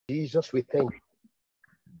Jesus, we thank you.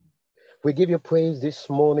 We give you praise this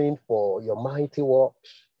morning for your mighty works.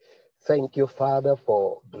 Thank you, Father,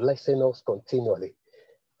 for blessing us continually.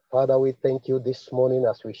 Father, we thank you this morning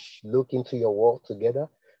as we look into your word together.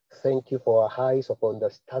 Thank you for our eyes of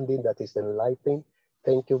understanding that is enlightening.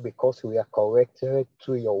 Thank you because we are corrected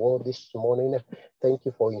through your word this morning. Thank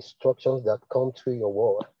you for instructions that come through your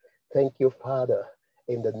word. Thank you, Father,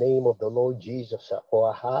 in the name of the Lord Jesus,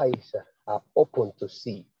 for our eyes are open to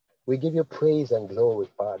see. We give you praise and glory,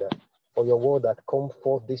 Father, for your word that come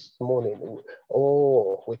forth this morning.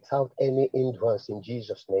 Oh, without any hindrance in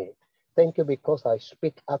Jesus' name. Thank you because I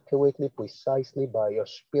speak accurately, precisely by your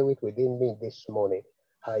spirit within me this morning.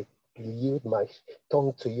 I yield my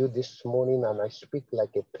tongue to you this morning and I speak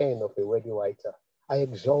like a pen of a ready writer. I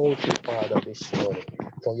exalt you, Father, this morning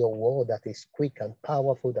for your word that is quick and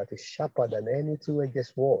powerful, that is sharper than any two-edged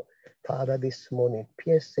sword. Father, this morning,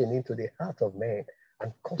 piercing into the heart of man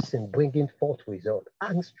and causing, bringing forth result,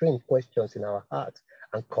 answering questions in our hearts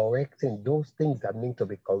and correcting those things that need to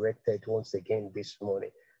be corrected once again this morning.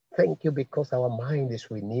 Thank you because our mind is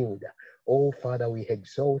renewed. Oh, Father, we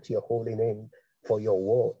exalt your holy name for your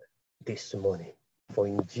word this morning. For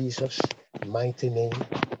in Jesus' mighty name,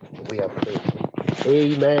 we are praying.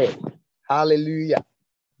 Amen. Hallelujah.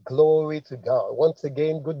 Glory to God. Once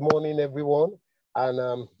again, good morning, everyone.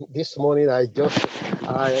 And this morning, I just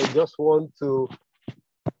want to,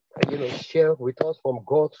 share with us from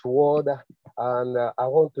God's word. And I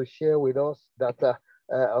want to share with us that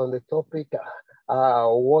on the topic,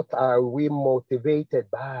 what are we motivated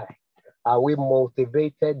by? Are we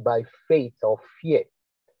motivated by faith or fear?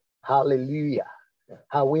 Hallelujah.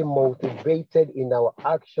 Are we motivated in our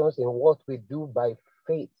actions in what we do by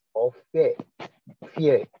faith or fear?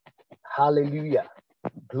 Fear. Hallelujah.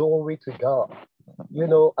 Glory to God.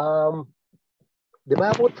 The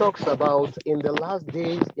Bible talks about in the last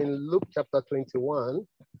days in Luke chapter 21,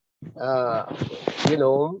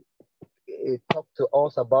 it talked to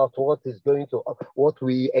us about what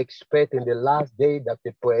we expect in the last day, that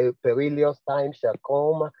the perilous time shall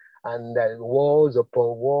come and wars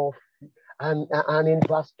upon war. And in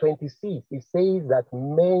verse 26, it says that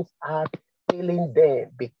men's heart failing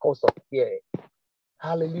them because of fear.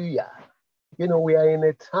 Hallelujah. We are in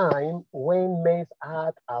a time when men's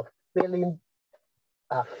heart are failing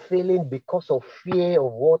because of fear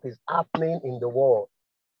of what is happening in the world.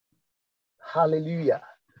 Hallelujah.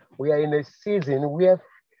 We are in a season where,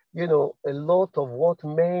 a lot of what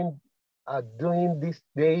men are doing these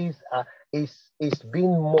days is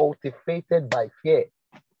being motivated by fear.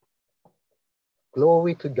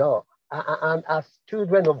 Glory to God. And as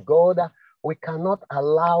children of God, we cannot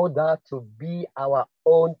allow that to be our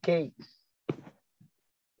own case.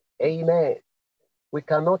 Amen. We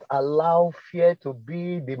cannot allow fear to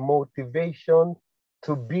be the motivation,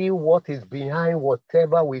 to be what is behind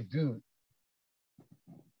whatever we do.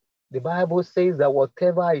 The Bible says that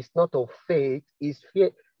whatever is not of faith is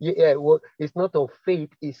fear. What is not of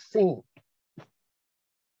faith is sin.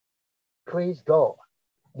 Praise God.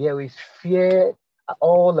 There is fear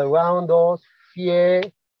all around us.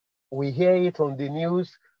 Fear. We hear it on the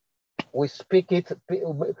news. We speak it.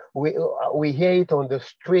 We hear it on the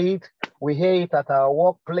street. We hear it at our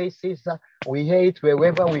workplaces. We hear it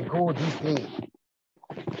wherever we go these days.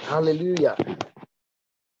 Hallelujah.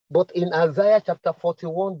 But in Isaiah chapter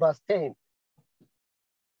 41, verse 10,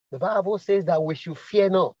 the Bible says that we should fear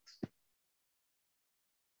not.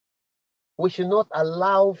 We should not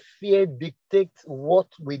allow fear dictate what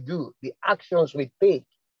we do, the actions we take.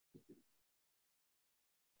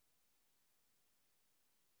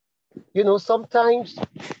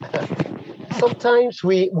 Sometimes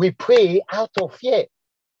we pray out of fear.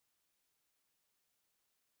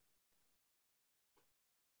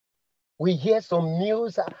 We hear some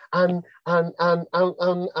news and we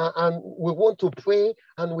want to pray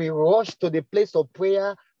and we rush to the place of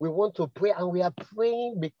prayer. We want to pray and we are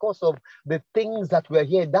praying because of the things that we are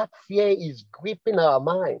here. That fear is gripping our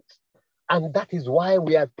minds. And that is why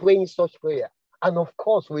we are praying such prayer. And of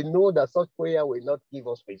course, we know that such prayer will not give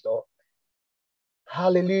us result.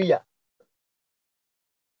 Hallelujah.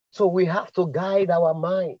 So we have to guide our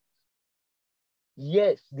mind.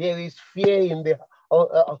 Yes, there is fear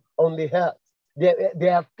on the heart.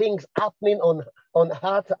 There are things happening on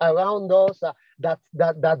hearts around us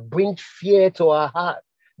that bring fear to our heart,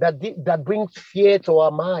 that brings fear to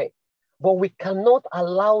our mind. But we cannot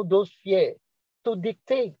allow those fears to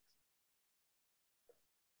dictate.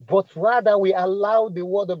 But rather we allow the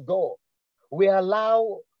word of God. We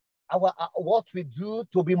allow what we do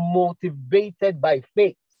to be motivated by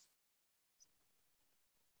faith.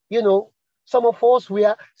 Some of us, we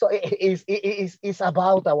are, so it's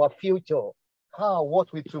about our future. How,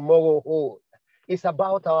 what will tomorrow hold? It's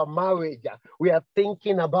about our marriage. We are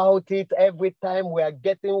thinking about it every time. We are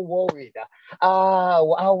getting worried.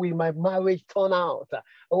 How will my marriage turn out?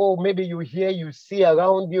 Oh, maybe you see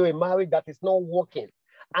around you a marriage that is not working.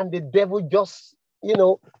 And the devil just,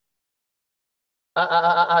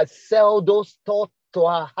 sell those thoughts to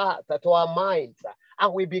our heart, to our minds.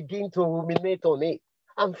 And we begin to ruminate on it.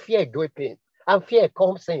 And fear gripping. And fear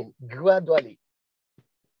comes in gradually.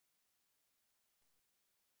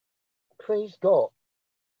 Praise God.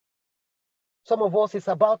 Some of us, it's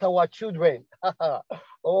about our children.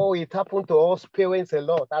 Oh, it happened to us parents a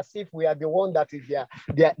lot, as if we are the one that is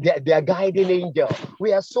their guiding angel.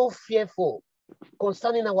 We are so fearful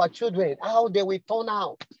concerning our children, how they will turn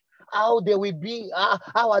out, how they will be,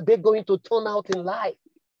 how are they going to turn out in life.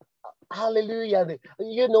 Hallelujah.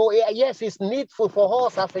 Yes, it's needful for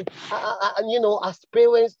us as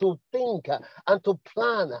parents to think and to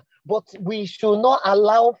plan, but we should not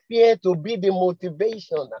allow fear to be the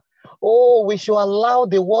motivation. Oh, we should allow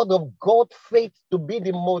the word of God, faith, to be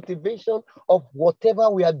the motivation of whatever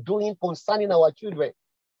we are doing concerning our children.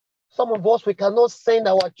 Some of us, we cannot send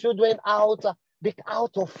our children out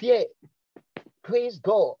of fear. Praise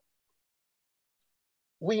God.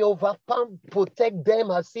 We protect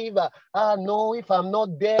them as if, no, if I'm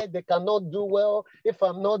not there, they cannot do well. If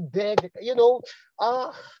I'm not there,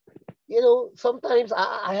 sometimes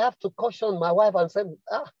I have to caution my wife and say,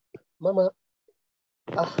 Mama,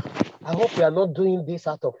 I hope we are not doing this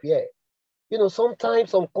out of fear.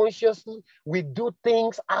 Sometimes unconsciously, we do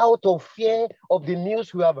things out of fear of the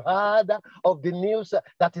news we have heard, of the news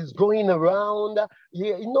that is going around.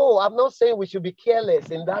 I'm not saying we should be careless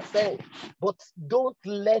in that sense, but don't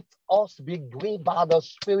let us be gripped by the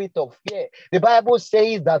spirit of fear. The Bible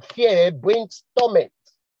says that fear brings torment.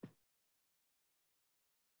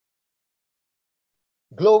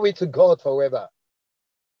 Glory to God forever.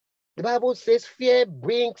 The Bible says fear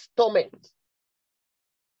brings torment.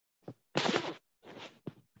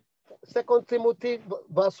 2 Timothy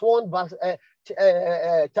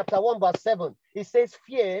chapter 1, verse 7. It says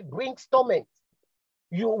fear brings torment.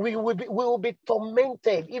 We will be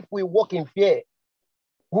tormented if we walk in fear.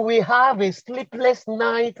 We will have a sleepless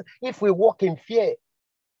night if we walk in fear.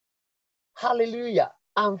 Hallelujah.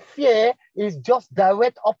 And fear is just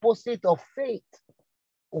direct opposite of faith.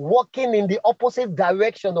 Walking in the opposite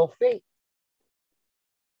direction of faith.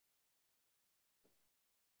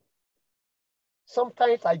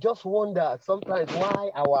 Sometimes I just wonder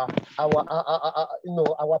why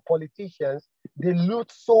our politicians, they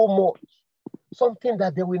loot so much, something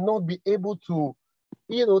that they will not be able to,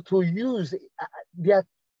 to use their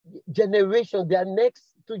generation, their next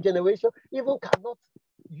two generations, even cannot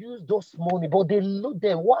use those money, but they loot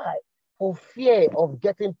them. Why? For fear of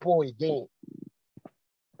getting poor again.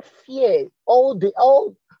 Fear, all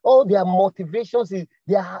their motivations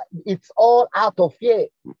it's all out of fear.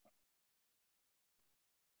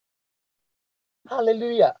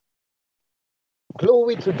 Hallelujah.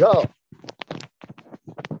 Glory to God.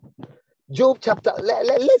 Job chapter,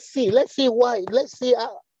 let's see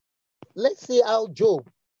how Job,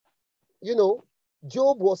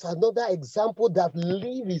 Job was another example that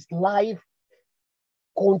lived his life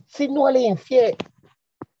continually in fear.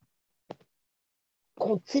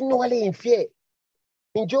 Continually in fear.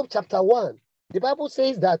 In Job chapter 1, the Bible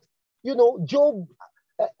says that, Job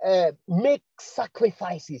make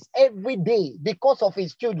sacrifices every day because of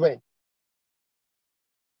his children.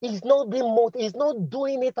 He's not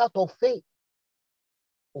doing it out of faith.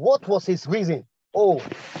 What was his reason? Oh,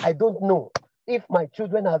 I don't know. If my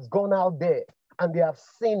children has gone out there and they have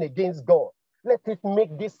sinned against God, let it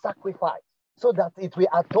make this sacrifice so that it will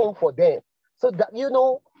atone for them. So that,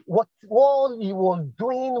 what he was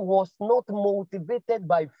doing was not motivated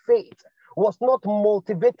by faith, was not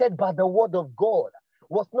motivated by the word of God,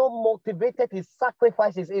 was not motivated, his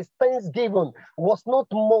sacrifices, his thanksgiving was not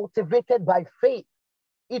motivated by faith.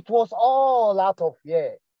 It was all out of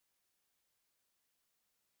fear.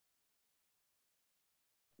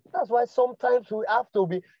 That's why sometimes we have to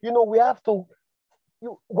be,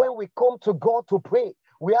 when we come to God to pray,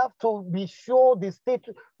 we have to be sure the state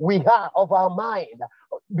we are of our mind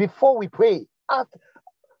before we pray. Or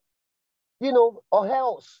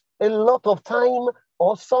else a lot of time,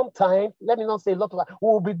 or sometimes, let me not say a lot of time,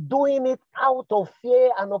 we'll be doing it out of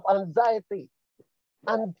fear and of anxiety.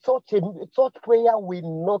 And such prayer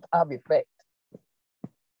will not have effect.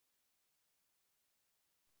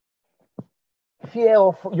 Fear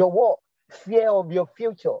of your work, fear of your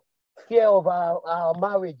future, fear of our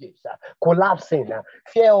marriages collapsing,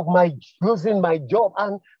 fear of my losing my job.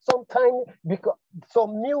 And sometimes because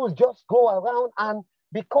some news just go around, and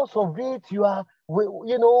because of it,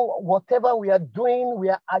 whatever we are doing, we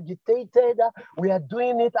are agitated. We are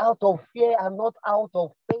doing it out of fear and not out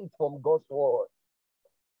of faith from God's word.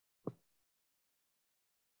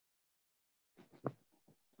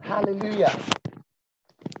 Hallelujah.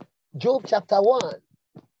 Job chapter 1.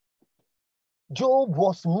 Job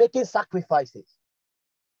was making sacrifices.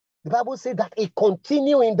 The Bible says that he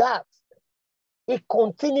continued in that. He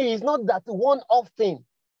continued. It's not that one-off thing.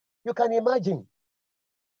 You can imagine.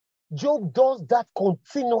 Job does that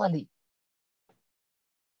continually.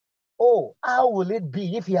 Oh, how will it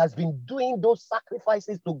be if he has been doing those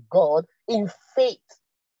sacrifices to God in faith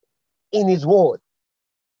in his word?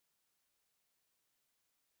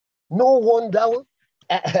 No wonder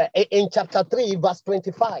in chapter 3, verse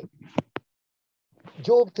 25.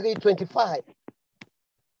 Job 3:25.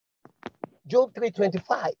 Job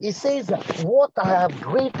 3:25. It says, what I have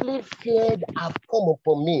greatly feared have come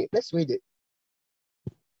upon me. Let's read it.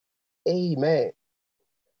 Amen.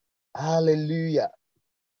 Hallelujah.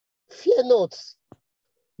 Fear not.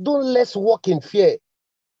 Don't let's walk in fear.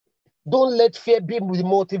 Don't let fear be the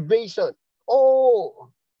motivation. Oh,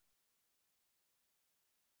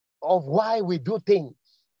 of why we do things.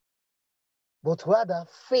 But rather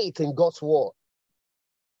faith in God's word.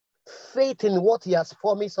 Faith in what he has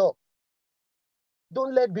promised us.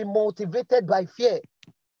 Don't let be motivated by fear.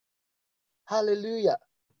 Hallelujah.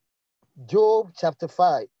 Job chapter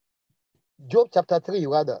 5. Job chapter 3,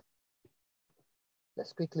 rather.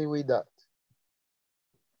 Let's quickly read that.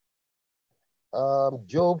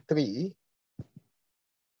 Job 3,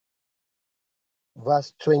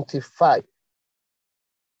 verse 25.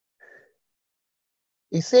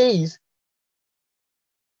 It says,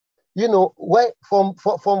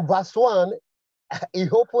 from verse 1, he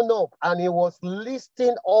opened up and he was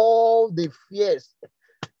listing all the fears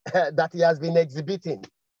that he has been exhibiting.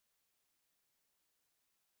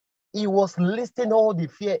 He was listing all the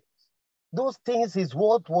fears. Those things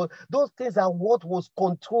are what was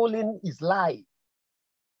controlling his life.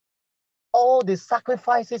 All the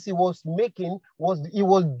sacrifices he was making, he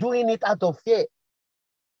was doing it out of fear.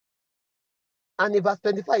 And in verse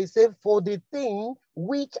 25, he said, for the thing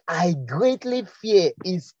which I greatly fear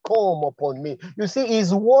is come upon me. You see,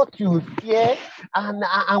 is what you fear and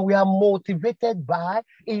we are motivated by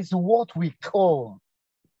is what we come.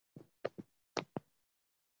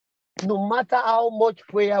 No matter how much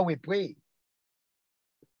prayer we pray,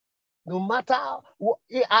 no matter how,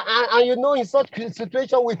 in such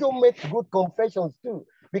situation, we don't make good confessions too,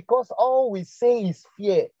 because all we say is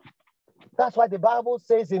fear. That's why the Bible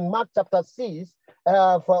says in Mark chapter 6,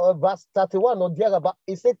 for verse 31 or thereabout,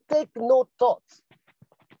 it said, take no thought.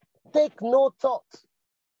 Take no thought.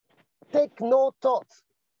 Take no thought.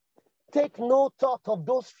 Take no thought of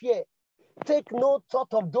those fear. Take no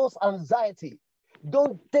thought of those anxiety.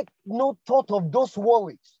 Don't take no thought of those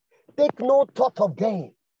worries. Take no thought of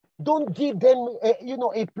them. Don't give them,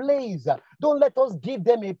 a place. Don't let us give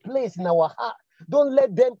them a place in our heart. Don't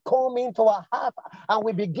let them come into our heart and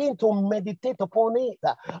we begin to meditate upon it.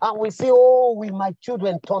 And we say, oh, will my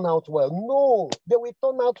children turn out well? No, they will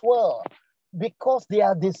turn out well because they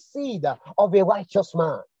are the seed of a righteous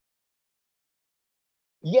man.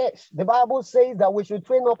 Yes, the Bible says that we should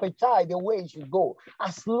train up a child the way he should go.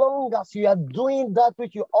 As long as you are doing that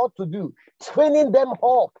which you ought to do, training them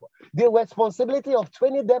up, the responsibility of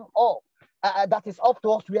training them up, that is up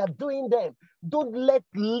to us, we are doing them. Don't live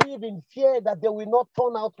in fear that they will not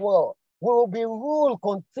turn out well. We will be ruled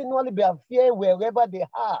continually by fear wherever they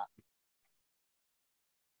are.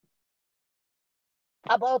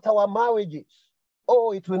 About our marriages,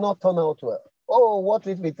 oh, it will not turn out well. Oh, what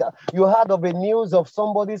if you heard of the news of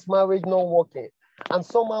somebody's marriage not working, and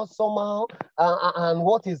somehow, and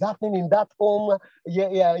what is happening in that home?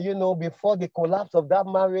 Before the collapse of that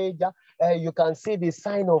marriage, you can see the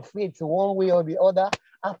sign of it one way or the other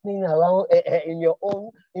happening around in your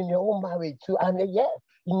own marriage too. And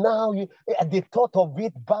now the thought of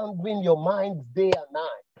it bounding your mind day and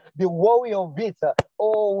night. The worry of it,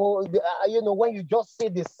 when you just see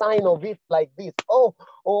the sign of it like this, you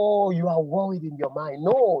are worried in your mind.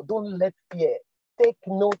 No, don't let fear. Take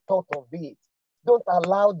no thought of it. Don't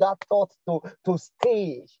allow that thought to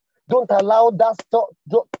stage. Don't allow that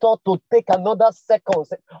thought to take another second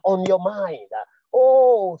on your mind.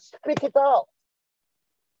 Oh, speak it out.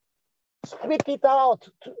 Speak it out.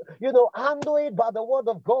 Handle it by the word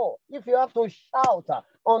of God. If you have to shout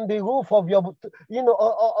on the roof of your,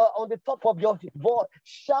 on the top of your voice,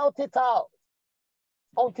 shout it out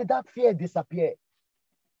until that fear disappears.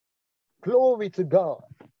 Glory to God.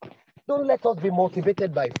 Don't let us be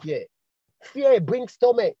motivated by fear. Fear brings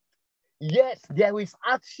torment. Yes, there is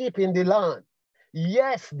hardship in the land.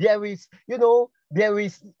 Yes, there is, there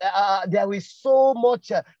is so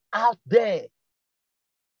much out there.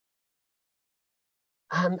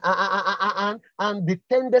 And the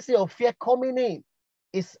tendency of fear coming in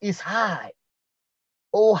is high.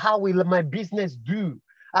 Oh, how will my business do?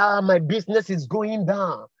 My business is going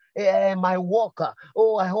down. My worker.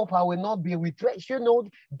 Oh, I hope I will not be retrenched.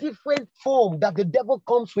 Different form that the devil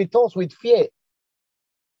comes with us with fear.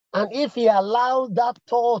 And if he allows that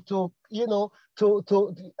thought to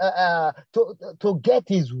get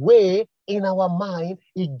his way in our mind,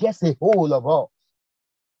 he gets a hold of us.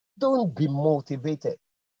 Don't be motivated.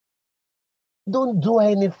 Don't do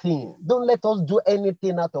anything. Don't let us do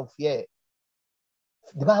anything out of fear.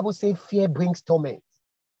 The Bible says fear brings torment.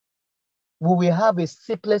 We will have a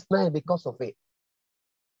sleepless night because of it.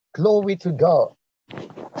 Glory to God.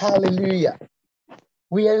 Hallelujah.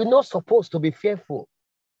 We are not supposed to be fearful.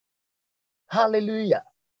 Hallelujah.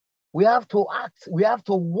 We have to act. We have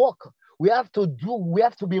to walk. We have to do. We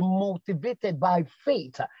have to be motivated by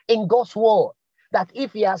faith in God's word. That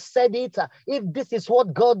if he has said it, if this is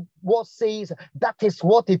what God says, that is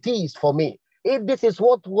what it is for me. If this is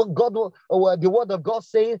what God, or the word of God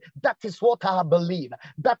says, that is what I believe.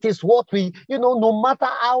 That is what we, no matter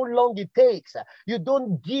how long it takes, you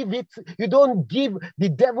don't give the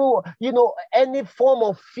devil, any form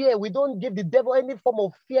of fear. We don't give the devil any form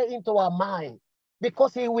of fear into our mind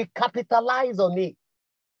because he will capitalize on it.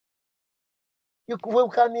 We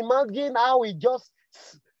can imagine how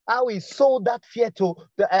he sold that fear to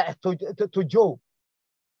Job.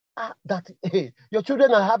 Your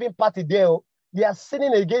children are having party there. They are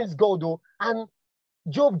sinning against God, and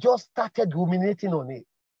Job just started ruminating on it.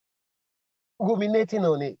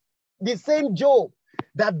 The same Job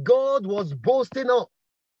that God was boasting of.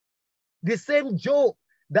 The same Job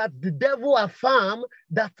that the devil affirmed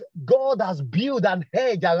that God has built an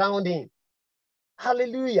hedge around him.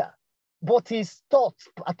 Hallelujah. But his thought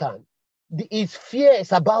pattern, his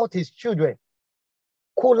fears about his children,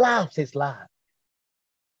 collapsed his life.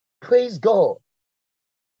 Praise God.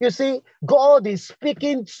 You see, God is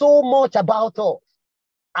speaking so much about us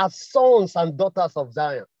as sons and daughters of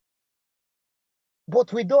Zion.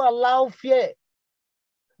 But we don't allow fear.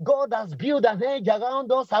 God has built an hedge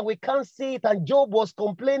around us and we can't see it. And Job was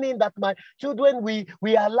complaining that my children, we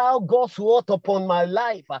allow God's word upon my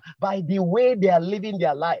life by the way they are living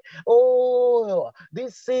their life. Oh,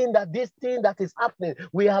 this thing that is happening,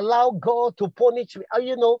 we allow God to punish me.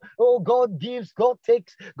 God gives, God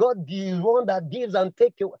takes, God is one that gives and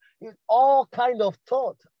takes. All kind of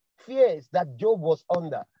thoughts, fears that Job was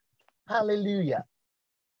under. Hallelujah.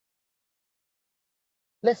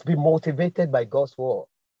 Let's be motivated by God's word.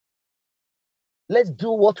 Let's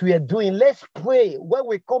do what we are doing. Let's pray. When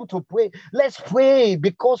we come to pray, let's pray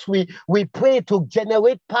because we pray to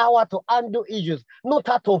generate power to handle issues, not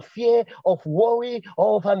out of fear, of worry,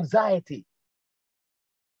 or of anxiety.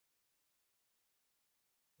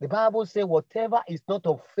 The Bible says whatever is not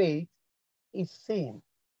of faith is sin.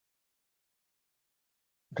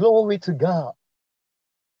 Glory to God.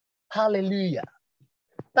 Hallelujah.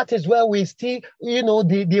 That is where we still,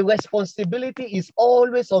 the responsibility is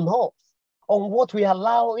always on us, on what we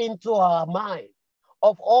allow into our mind,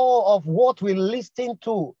 of all of what we listen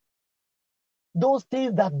to. Those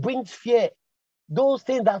things that bring fear, those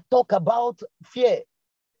things that talk about fear,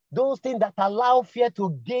 those things that allow fear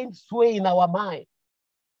to gain sway in our mind.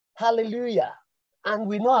 Hallelujah. And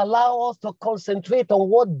we not allow us to concentrate on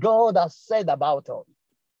what God has said about us.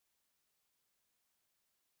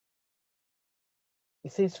 He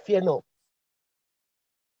says, fear not.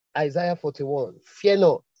 Isaiah 41, fear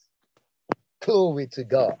not. Glory to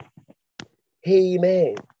God.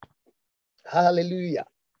 Amen. Hallelujah.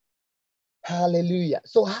 Hallelujah.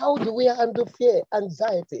 So how do we handle fear,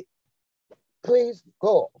 anxiety? Praise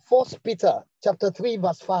God. 1 Peter chapter 3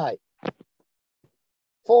 verse 5.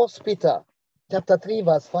 1 Peter chapter 3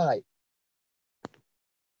 verse 5.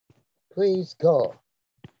 Praise God.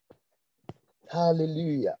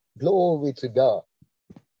 Hallelujah. Glory to God.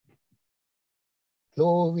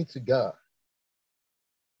 Glory to God.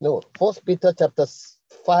 No, 1 Peter chapter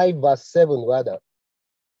 5 verse 7 rather.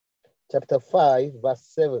 Chapter 5 verse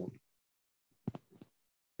 7.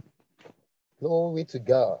 Glory to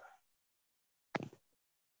God.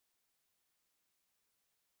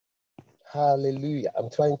 Hallelujah. I'm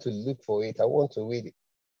trying to look for it. I want to read it.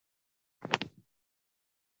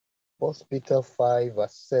 1 Peter 5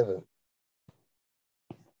 verse 7.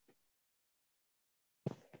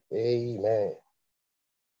 Amen.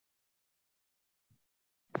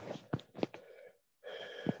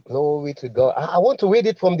 Glory to God. I want to read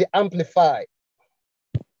it from the Amplified.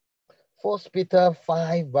 1 Peter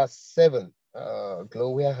 5 verse 7.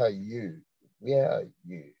 Glory, where are you? Where are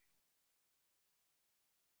you?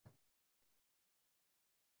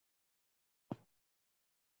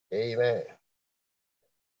 Amen.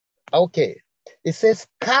 Okay. It says,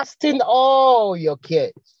 casting all your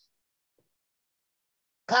cares.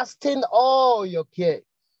 Casting all your cares.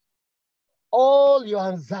 All your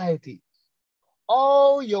anxiety.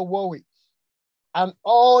 All your worries. And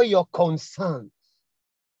all your concerns.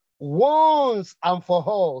 Once and for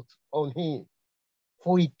all on him.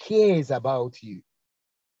 For he cares about you.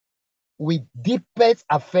 With deepest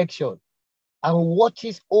affection. And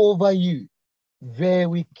watches over you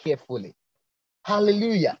very carefully.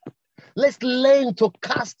 Hallelujah. Let's learn to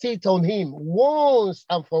cast it on him once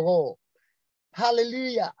and for all.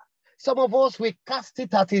 Hallelujah. Some of us, we cast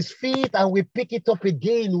it at his feet and we pick it up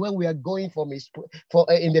again when we are going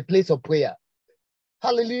in the place of prayer.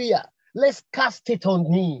 Hallelujah. Let's cast it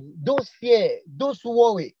on him. Those fear, those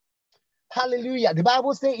worry. Hallelujah. The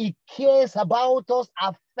Bible says he cares about us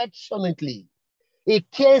affectionately. He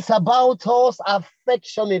cares about us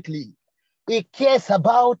affectionately. He cares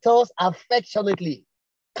about us affectionately.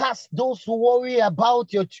 Cast those who worry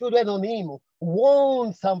about your children on him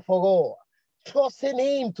once and for all. Trust in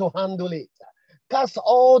him to handle it. Cast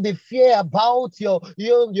all the fear about your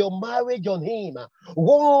marriage on him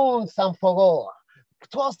once and for all.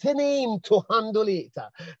 Trust in him to handle it.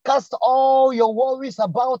 Cast all your worries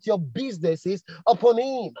about your businesses upon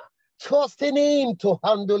him. Trust in him to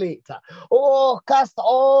handle it. Oh, cast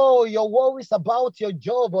all your worries about your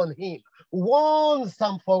job on him once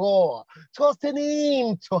and for all. Trust in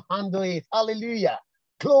him to handle it. Hallelujah.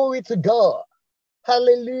 Glory to God.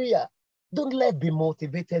 Hallelujah. Don't let be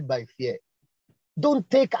motivated by fear. Don't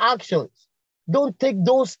take actions. Don't take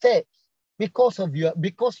those steps because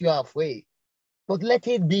you are afraid. But let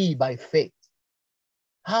it be by faith.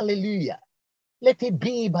 Hallelujah. Let it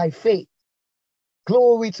be by faith.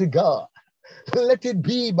 Glory to God. Let it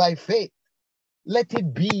be by faith. Let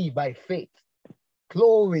it be by faith.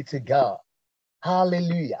 Glory to God.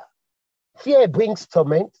 Hallelujah. Fear brings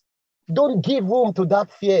torment. Don't give room to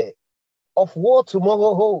that fear of what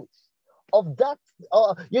tomorrow holds. Of that,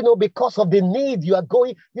 because of the need you are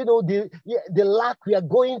going, the lack we are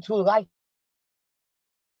going through right.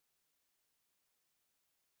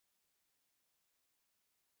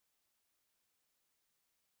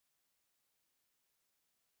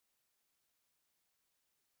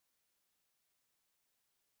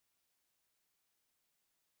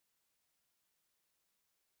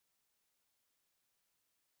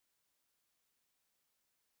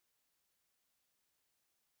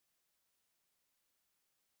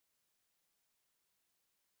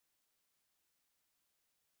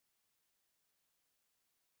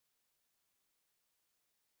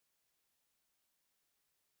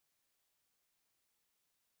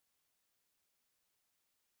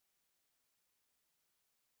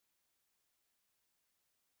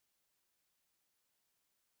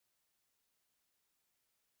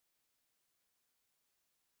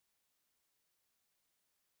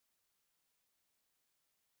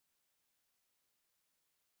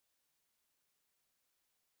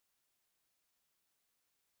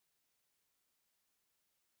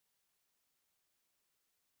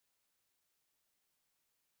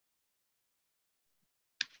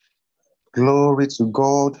 Glory to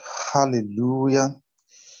God. Hallelujah.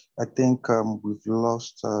 I think we've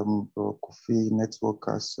lost the Kofi network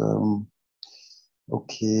as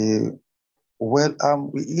okay. Well,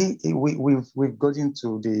 we've gotten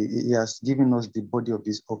to he has given us the body of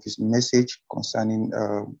his message concerning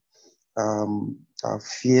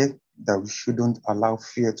fear, that we shouldn't allow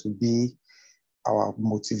fear to be our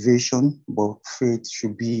motivation, but faith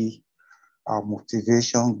should be our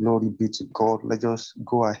motivation. Glory be to God. Let's just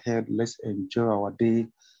go ahead. Let's enjoy our day,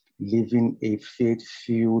 living a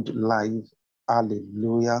faith-filled life.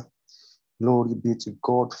 Hallelujah. Glory be to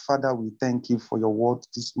God. Father, we thank you for your word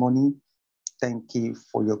this morning. Thank you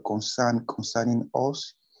for your concern concerning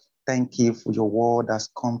us. Thank you for your word that's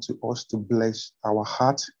come to us to bless our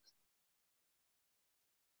heart.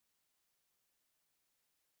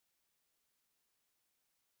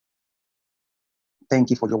 Thank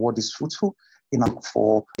you for your word is fruitful enough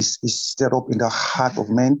for is stirred up in the heart of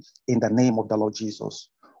men in the name of the Lord Jesus.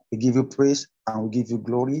 We give you praise and we give you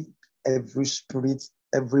glory. Every spirit,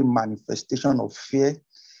 every manifestation of fear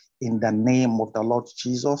in the name of the Lord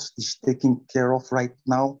Jesus is taken care of right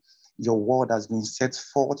now. Your word has been set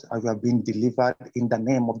forth and you have been delivered in the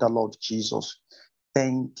name of the Lord Jesus.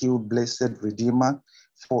 Thank you, blessed Redeemer,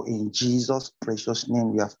 for in Jesus' precious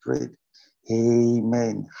name we have prayed.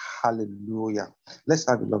 Amen. Hallelujah. Let's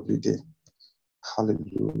have a lovely day.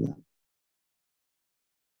 Hallelujah.